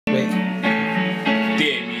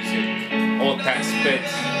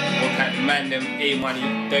Speds, what kind of man them,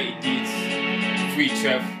 A-Money, Dirty Deeds, Free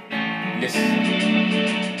Trev,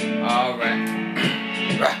 listen. Alright.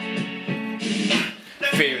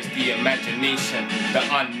 Fear is the imagination, the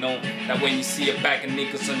unknown. That when you see a bag of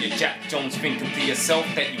niggas on your Jack Jones, thinking to yourself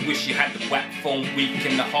that you wish you had the whack phone. Weak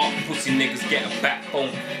in the heart, pussy niggas get a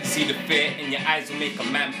backbone. See the fear in your eyes will make a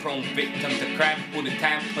man prone. Victim to crime all the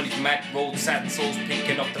time on these mad roads. Sad souls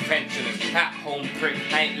picking off the pensioners. At home prick,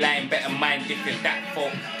 I ain't lying, better mind if you're that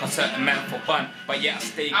fault. Cause certain man for fun, but yeah I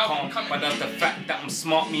stay calm. But does the fact that I'm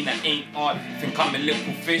smart mean I ain't hard? Think I'm a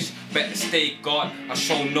little fish, better stay guard. I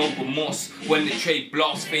show no remorse when the trade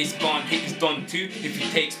blast face gone. Hit is done too. If he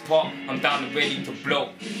takes part, I'm down and ready to blow.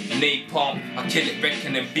 Napalm, I kill it,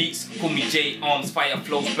 reckoning beats. Call me J Arms, fire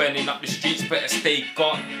flows burning up the streets. Better stay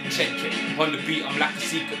guard. Check it. On the beat, I'm like a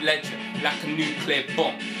secret legend, like a nuclear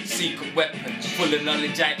bomb, secret weapon. Full of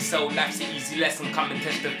knowledge, I excel. Life's an easy lesson. Come and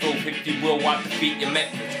test the truth if you will. I'll defeat your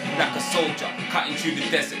methods. Like a soldier, cutting through the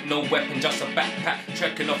desert, no weapon, just a backpack.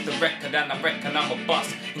 Trekking off the record, and I reckon I'm a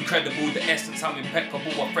bust. Incredible, the essence, I'm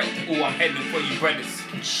impeccable. I fret to all, I'm heading for you, brothers.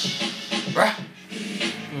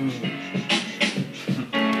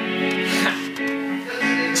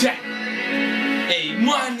 Jack,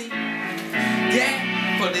 A-Money,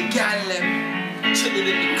 yeah, for the gallon, chilling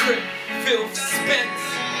in the crib, filth, Spence,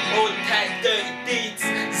 old tight, dirty deeds,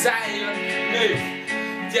 Zion, move,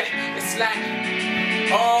 yeah, it's like,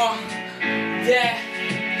 oh, yeah,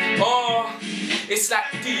 oh, it's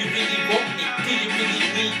like, do you really want me? Do you really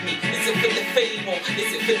need me? Is it for the fame or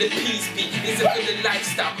is it for the peace be? Is it for the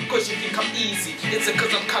lifestyle? Cause you think I'm easy? Is it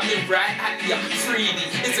cause I'm coming right at ya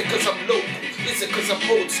freely? Is it cause I'm local? Is it cause I'm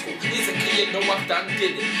old school? Is it cause you know I've done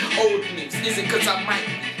did it? Old news? Is it cause I might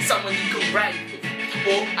be someone you can ride with?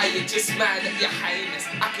 Or are you just mad at your highness?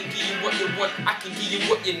 I can give you what you want, I can give you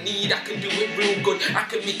what you need, I can do it real good, I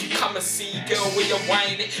can make you come and see, girl, when you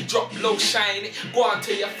whine it, drop low, shine it, go on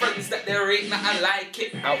tell your friends that there ain't nothing like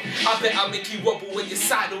it. I bet I'll make you wobble when you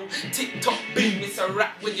saddle, tick-tock boom, it's a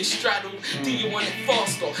rap when you straddle. Do you want it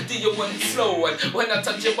fast or do you want it slow? And when I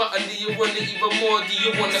touch your button, do you want it even more? Do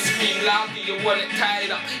you want to scream loud? Do you want it tied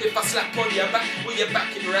up? If I slap on your back, will you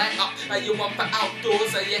back it right up? Are you one for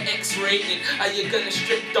outdoors? Are you X-rated? Are you gonna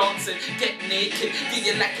strip dance and get naked? Do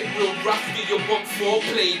you like it real rough? Do you want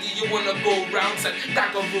foreplay? Do you wanna go rounds and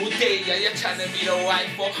dagger all day? Are you trying to be the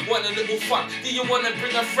wife or want a little fun? Do you wanna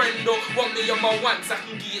bring a friend or want me on my ones? I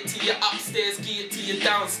can give it to you upstairs, give it to you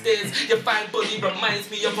downstairs. Your fine body reminds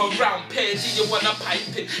me of a round pair. Do you wanna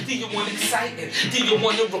pipe it? Do you want exciting? Do you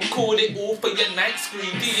wanna record it all for your night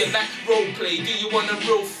screen? Do you like role play? Do you wanna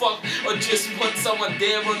real fuck or just want someone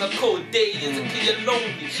there on a cold day? Is it cause you're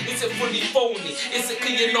lonely? Is it fully phony? Is it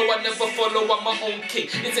cause you know I never follow on my own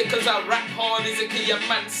kick? Is it cause I rap hard? Is it cause your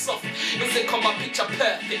man soft? Is it cause my picture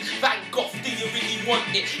perfect? Van Gogh, do you really want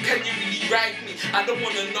it? Can you really ride me? I don't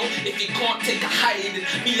wanna know if you can't take a hiding.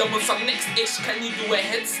 Me, I'm on some next ish. Can you do a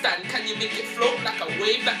headstand? Can you make it float like a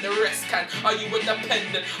wave that the rest can? Are you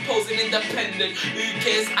independent? Posing independent? Who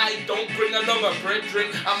cares? I don't bring along a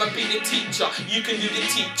brethren. I'ma be the teacher. You can do the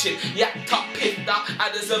teaching. Yacked up, piffed up.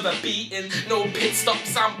 I deserve a beating. No pit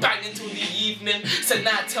stops. I'm banging till the evening. So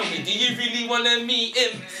now tell me, do you really wanna meet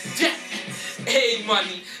him? Yeah.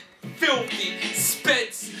 A-Money, Filthy,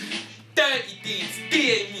 Speds, Dirty Deeds,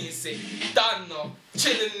 DAmuzic, done now,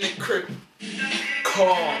 chilling in the crib,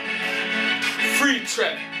 calm, Free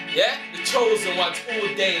Trev, yeah? The chosen ones all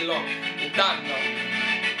day long, you done now.